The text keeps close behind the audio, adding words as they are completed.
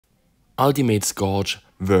Ultimate Scourge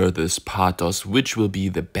versus Porthos, which will be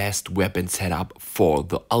the best weapon setup for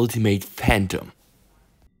the Ultimate Phantom.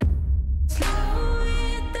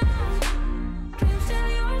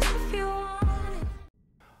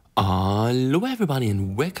 Hello everybody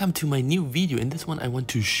and welcome to my new video. In this one I want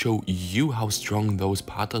to show you how strong those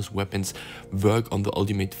Porthos weapons work on the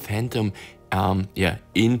Ultimate Phantom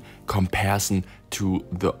in comparison to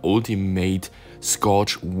the Ultimate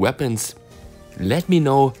Scourge weapons. Let me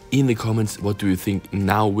know in the comments what do you think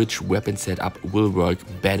now, which weapon setup will work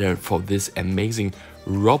better for this amazing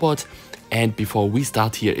robot. And before we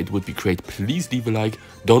start here, it would be great, please leave a like,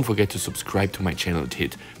 don't forget to subscribe to my channel and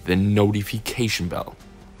hit the notification bell.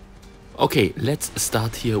 Okay, let's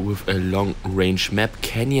start here with a long range map,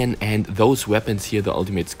 Canyon, and those weapons here, the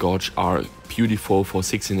Ultimate Scourge, are beautiful for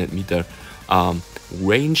 600 meter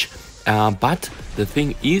range, but the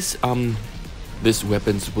thing is, these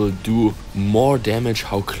weapons will do more damage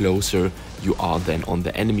how closer you are than on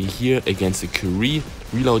the enemy. Here against the MK3,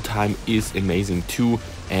 reload time is amazing too,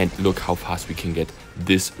 and look how fast we can get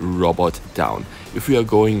this robot down. If we are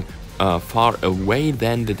going far away,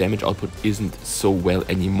 then the damage output isn't so well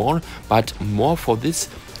anymore, but more for this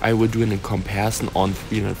I will do in a comparison on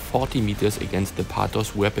 340 meters against the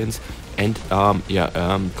Porthos weapons, and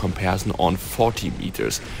comparison on 40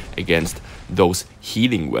 meters against those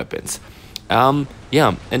healing weapons. And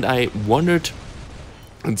I wondered,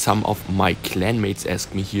 and some of my clanmates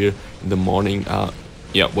asked me here in the morning,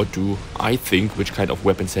 what do I think, which kind of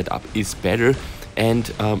weapon setup is better, and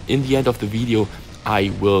in the end of the video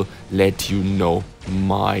I will let you know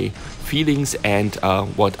my feelings and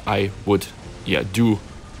what I would do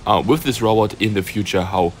with this robot in the future,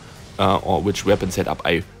 how or which weapon setup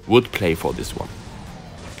I would play for this one.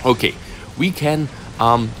 Okay, we can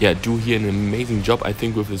do here an amazing job, I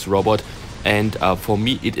think, with this robot, and for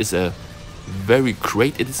me it is a very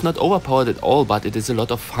great, it is not overpowered at all, but it is a lot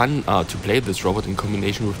of fun to play this robot in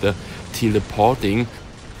combination with the teleporting.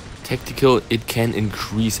 Tactical, it can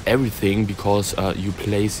increase everything because you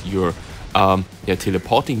place your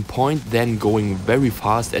teleporting point, then going very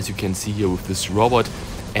fast, as you can see here with this robot,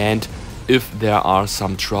 and if there are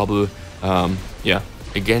some trouble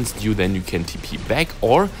against you, then you can TP back,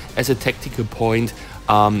 or as a tactical point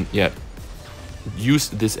use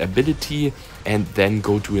this ability and then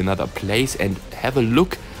go to another place and have a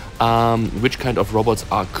look which kind of robots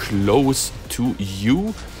are close to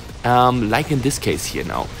you, like in this case here.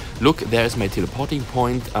 Now look, there's my teleporting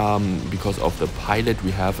point. Because of the pilot we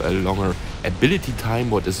have a longer ability time,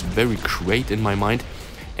 what is very great in my mind.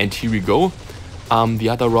 And here we go, the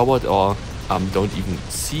other robot don't even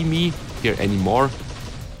see me here anymore,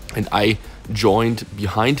 and I joined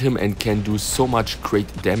behind him and can do so much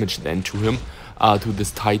great damage then to him, to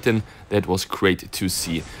this Titan. That was great to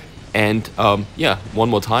see. And one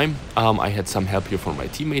more time, I had some help here from my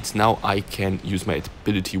teammates. Now I can use my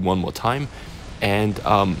ability one more time, and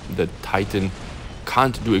the Titan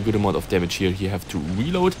can't do a good amount of damage here. He have to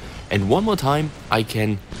reload, and one more time I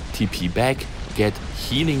can TP back, get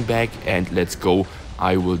healing back, and let's go.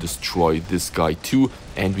 I will destroy this guy too,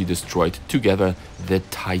 and we destroyed together the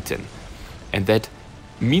Titan, and that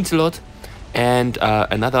means a lot. And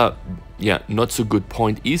another not so good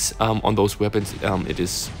point is on those weapons, it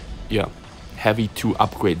is heavy to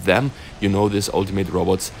upgrade them. You know, these ultimate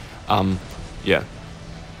robots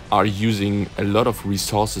are using a lot of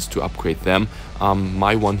resources to upgrade them.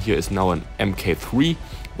 My one here is now an MK3,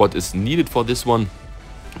 what is needed for this one,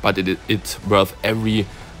 but it's worth every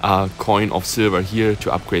coin of silver here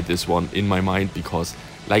to upgrade this one in my mind, because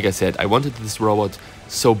like I said, I wanted this robot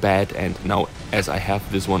so bad, and now as I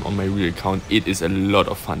have this one on my real account, it is a lot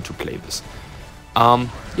of fun to play this.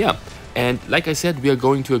 And like I said, we are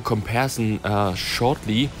going to a comparison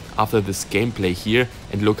shortly after this gameplay here,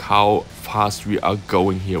 and look how fast we are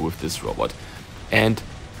going here with this robot. And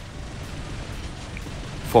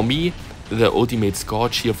for me, the Ultimate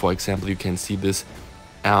Scourge here, for example, you can see this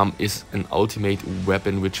is an ultimate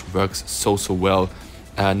weapon which works so well,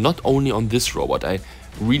 not only on this robot. I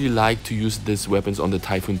really like to use these weapons on the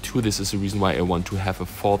Typhoon 2. This is the reason why I want to have a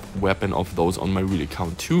fourth weapon of those on my real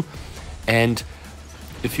account too. And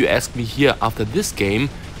if you ask me here after this game,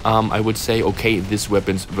 I would say, okay, these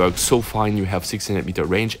weapons work so fine, you have 600 meter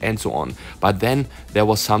range and so on. But then there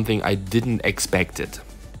was something I didn't expect it.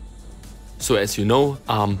 So as you know,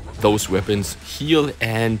 those weapons heal,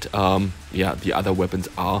 and the other weapons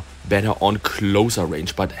are better on closer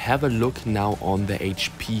range. But have a look now on the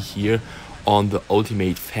HP here on the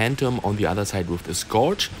Ultimate Phantom, on the other side with the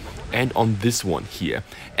Scourge, and on this one here.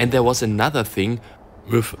 And there was another thing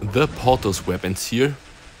with the Porthos weapons here.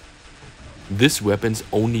 this weapon's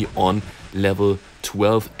only on level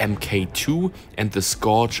 12 MK2 and the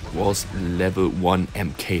Scourge was level 1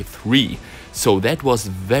 MK3. So that was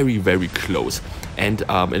very, very close. And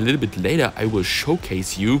a little bit later I will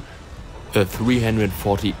showcase you a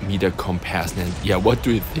 340 meter comparison. And yeah, what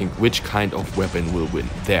do you think? Which kind of weapon will win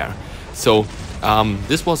there? So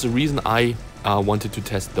this was the reason I wanted to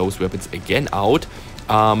test those weapons again out.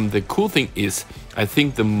 The cool thing is, I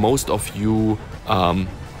think the most of you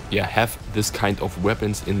have this kind of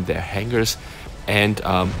weapons in their hangars, and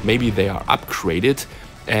maybe they are upgraded.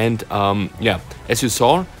 And yeah, as you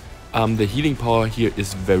saw, the healing power here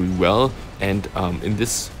is very well, and in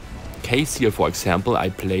this case here, for example, I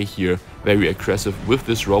play here very aggressive with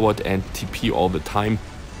this robot and TP all the time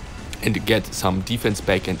and get some defense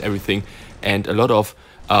back and everything, and a lot of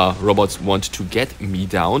robots want to get me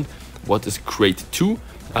down, what is great too,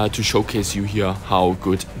 to showcase you here how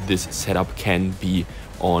good this setup can be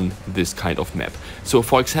on this kind of map. So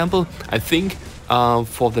for example, I think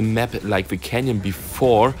for the map like the canyon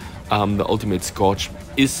before, the ultimate Scourge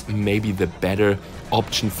is maybe the better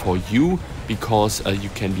option for you, because you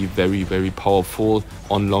can be very, very powerful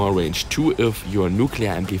on longer range too if your nuclear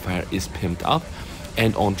amplifier is pimped up.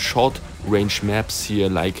 And on short range maps here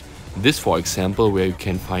like this, for example, where you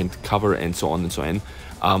can find cover and so on and so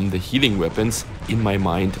on, the healing weapons in my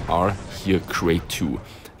mind are here great too.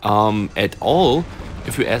 At all,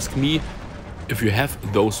 if you ask me, if you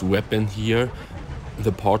have those weapons here,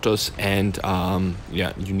 the Porthos, and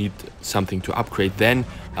yeah, you need something to upgrade, then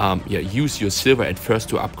yeah, use your silver at first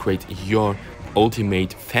to upgrade your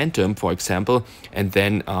ultimate Phantom, for example, and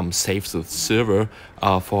then save the silver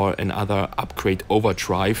for another upgrade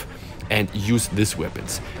overdrive and use these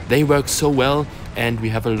weapons. They work so well, and we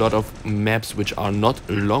have a lot of maps which are not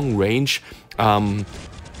long range.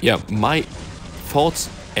 Yeah, my thoughts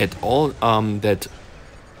at all that,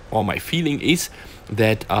 or my feeling is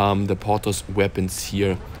that the Porthos weapons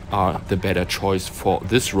here are the better choice for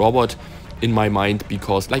this robot in my mind,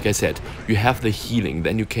 because like I said, you have the healing,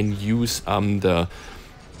 then you can use the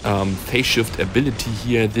phase shift ability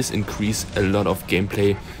here. This increase a lot of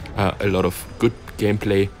gameplay, a lot of good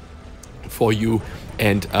gameplay for you.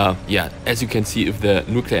 And yeah, as you can see, if the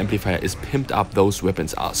nuclear amplifier is pimped up, those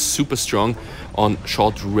weapons are super strong on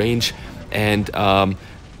short range, and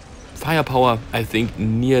firepower I think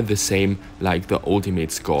near the same like the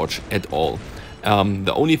ultimate Scourge at all.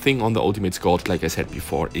 The only thing on the ultimate Scourge, like I said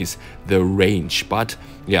before, is the range, but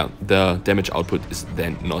yeah, the damage output is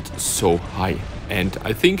then not so high. And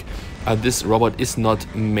I think this robot is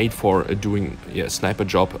not made for doing sniper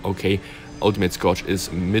job. Okay, ultimate Scourge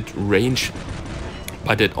is mid-range,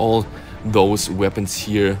 but at all those weapons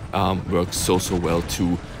here work so well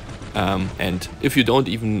too. And if you don't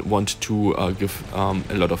even want to give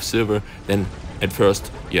a lot of silver, then at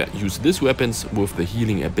first, yeah, use these weapons with the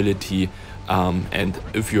healing ability. And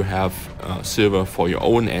if you have silver for your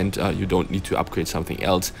own and you don't need to upgrade something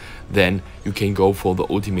else, then you can go for the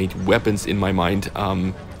ultimate weapons in my mind,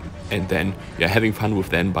 and then yeah, having fun with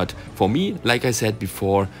them. But for me, like I said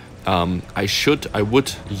before, I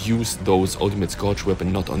would use those ultimate Scourge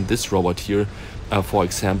weapon not on this robot here. For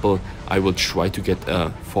example, I will try to get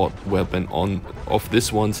a fourth weapon of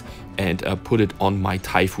this ones and put it on my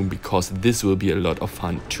Typhoon, because this will be a lot of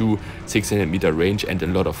fun too. 600 meter range and a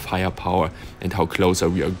lot of firepower, and how closer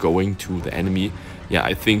we are going to the enemy. Yeah,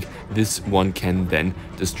 I think this one can then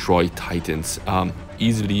destroy Titans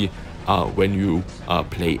easily when you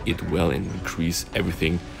play it well and increase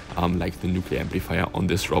everything like the nuclear amplifier on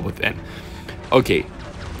this robot then. Okay,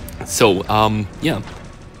 so yeah,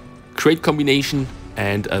 great combination,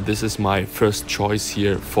 and this is my first choice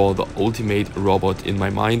here for the ultimate robot in my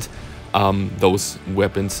mind. Those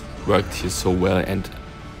weapons worked here so well, and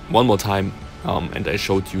one more time, and I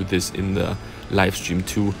showed you this in the live stream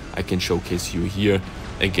too, I can showcase you here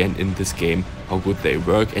again in this game how good they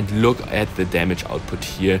work. And look at the damage output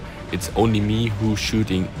here. It's only me who's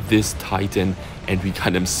shooting this Titan, and we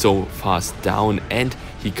got him so fast down, and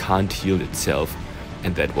he can't heal itself,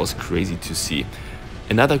 and that was crazy to see.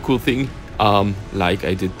 Another cool thing, like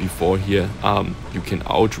I did before here, you can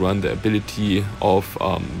outrun the ability of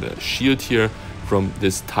the shield here from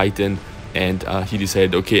this Titan, and he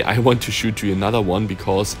decided, okay, I want to shoot you another one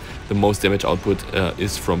because the most damage output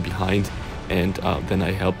is from behind. And then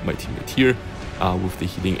I helped my teammate here with the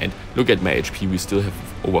healing, and look at my HP, we still have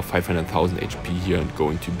over 500,000 HP here and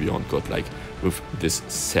going to beyond godlike with this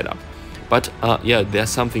setup. But yeah, there's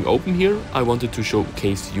something open here. I wanted to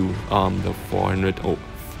showcase you the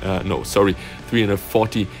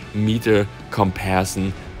 340 meter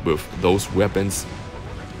comparison with those weapons.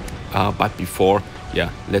 But before, yeah,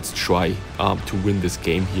 let's try to win this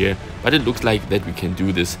game here. But it looks like that we can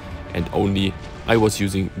do this, and only I was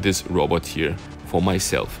using this robot here for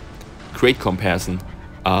myself. Great comparison,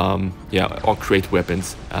 yeah, or great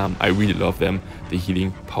weapons. I really love them. The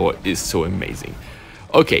healing power is so amazing.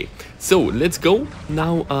 Okay, so let's go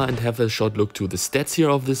now and have a short look to the stats here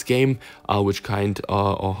of this game, which kind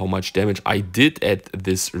or how much damage I did at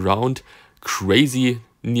this round. Crazy,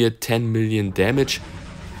 near 10 million damage.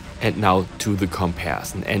 And now to the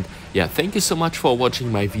comparison. And yeah, thank you so much for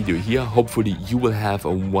watching my video here. Hopefully you will have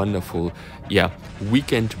a wonderful, yeah,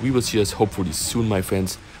 weekend. We will see us hopefully soon, my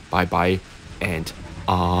friends. Bye bye and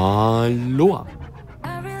aloha.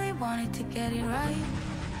 I really wanted to get it right,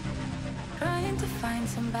 trying to find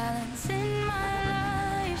some balance in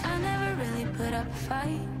my life. I never really put up a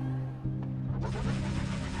fight,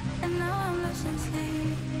 and now I'm losing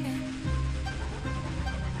sleep.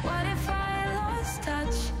 What if I lost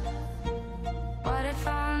touch? What if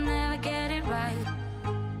I'll never get it right?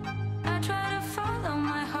 I try to follow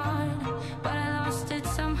my heart, but I lost it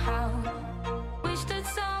somehow. Wish that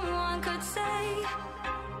someone could say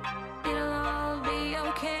it'll all be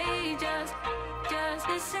okay. Just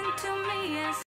listen to me.